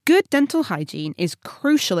Good dental hygiene is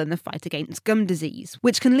crucial in the fight against gum disease,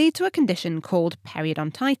 which can lead to a condition called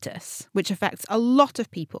periodontitis, which affects a lot of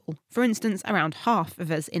people, for instance, around half of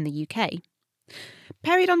us in the UK.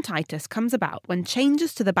 Periodontitis comes about when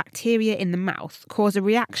changes to the bacteria in the mouth cause a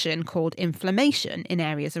reaction called inflammation in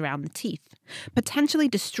areas around the teeth, potentially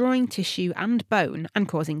destroying tissue and bone and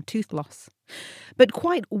causing tooth loss. But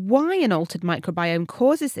quite why an altered microbiome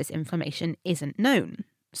causes this inflammation isn't known.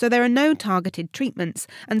 So there are no targeted treatments,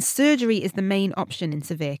 and surgery is the main option in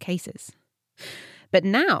severe cases. But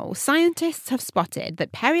now, scientists have spotted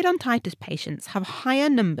that periodontitis patients have higher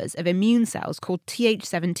numbers of immune cells called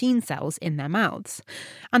Th17 cells in their mouths.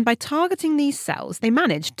 And by targeting these cells, they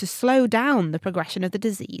managed to slow down the progression of the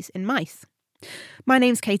disease in mice. My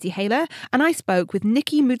name's Katie Haylor, and I spoke with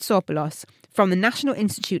Niki Moutsopoulos from the National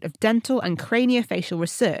Institute of Dental and Crano-facial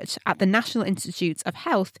Research at the National Institutes of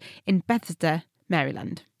Health in Bethesda,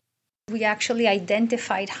 Maryland. We actually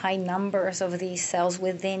identified high numbers of these cells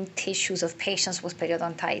within tissues of patients with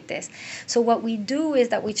periodontitis. So what we do is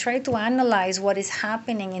that we try to analyze what is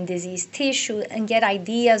happening in diseased tissue and get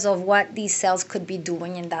ideas of what these cells could be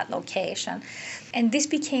doing in that location. And this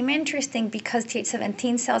became interesting because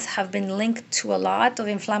Th17 cells have been linked to a lot of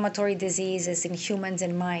inflammatory diseases in humans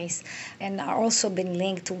and mice, and are also been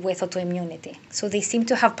linked with autoimmunity. So they seem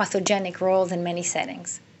to have pathogenic roles in many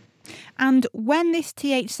settings. And when this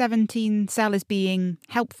Th17 cell is being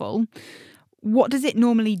helpful, what does it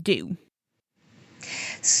normally do?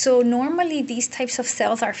 So normally these types of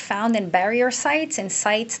cells are found in barrier sites and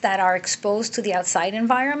sites that are exposed to the outside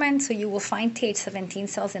environment. So you will find Th17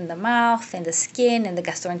 cells in the mouth, in the skin, in the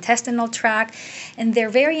gastrointestinal tract, and they're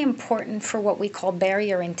very important for what we call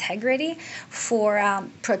barrier integrity, for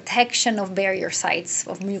protection of barrier sites,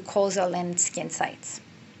 of mucosal and skin sites.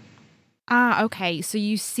 Okay. So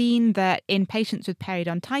you've seen that in patients with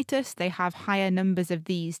periodontitis, they have higher numbers of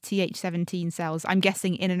these Th17 cells, I'm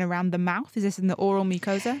guessing in and around the mouth. Is this in the oral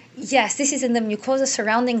mucosa? Yes, this is in the mucosa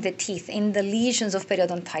surrounding the teeth, in the lesions of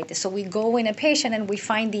periodontitis. So we go in a patient and we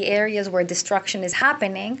find the areas where destruction is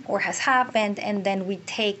happening or has happened, and then we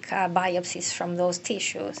take biopsies from those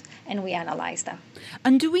tissues and we analyze them.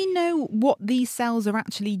 And do we know what these cells are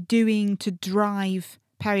actually doing to drive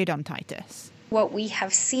periodontitis? What we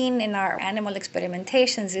have seen in our animal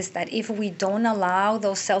experimentations is that if we don't allow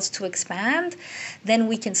those cells to expand, then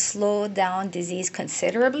we can slow down disease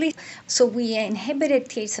considerably. So we inhibited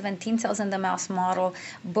Th17 cells in the mouse model,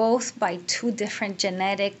 both by two different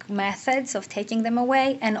genetic methods of taking them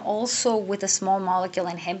away and also with a small molecule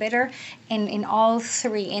inhibitor. And in all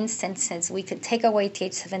three instances, we could take away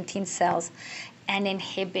Th17 cells and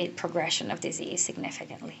inhibit progression of disease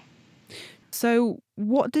significantly. So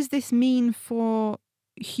what does this mean for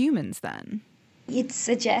humans then? It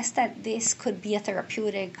suggests that this could be a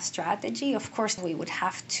therapeutic strategy. Of course, we would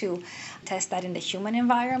have to test that in the human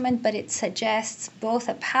environment, but it suggests both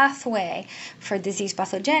a pathway for disease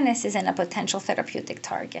pathogenesis and a potential therapeutic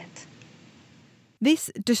target.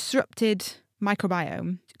 This disrupted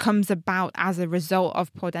microbiome comes about as a result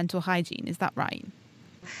of poor dental hygiene, is that right?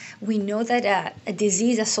 We know that a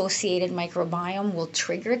disease-associated microbiome will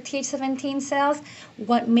trigger Th17 cells.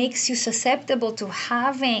 What makes you susceptible to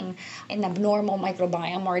having an abnormal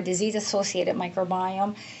microbiome or a disease-associated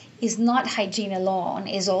microbiome is not hygiene alone,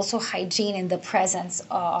 is also hygiene in the presence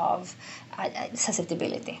of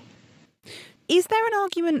susceptibility. Is there an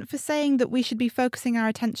argument for saying that we should be focusing our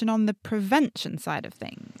attention on the prevention side of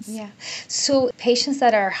things? Yeah. So patients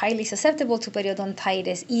that are highly susceptible to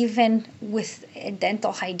periodontitis, even with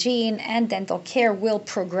dental hygiene and dental care, will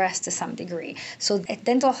progress to some degree. So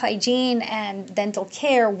dental hygiene and dental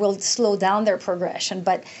care will slow down their progression,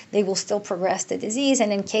 but they will still progress the disease,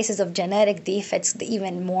 and in cases of genetic defects,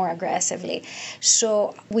 even more aggressively.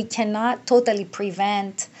 So we cannot totally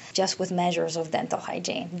prevent just with measures of dental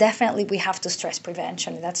hygiene. Definitely we have to stress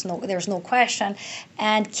prevention, there's no question,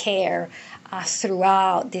 and care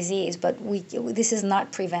throughout disease, but this is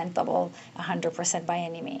not preventable 100% by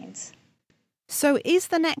any means. So is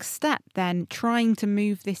the next step then trying to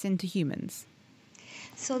move this into humans?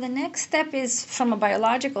 So the next step is, from a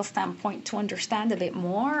biological standpoint, to understand a bit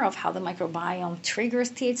more of how the microbiome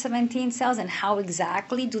triggers Th17 cells and how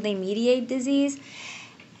exactly do they mediate disease,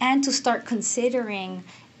 and to start considering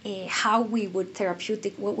how we would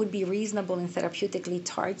what would be reasonable in therapeutically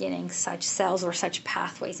targeting such cells or such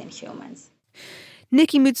pathways in humans.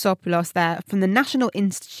 Niki Moutsopoulos there from the National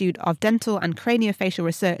Institute of Dental and Crano-facial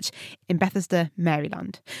Research in Bethesda,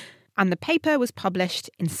 Maryland. And the paper was published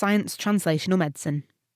in Science Translational Medicine.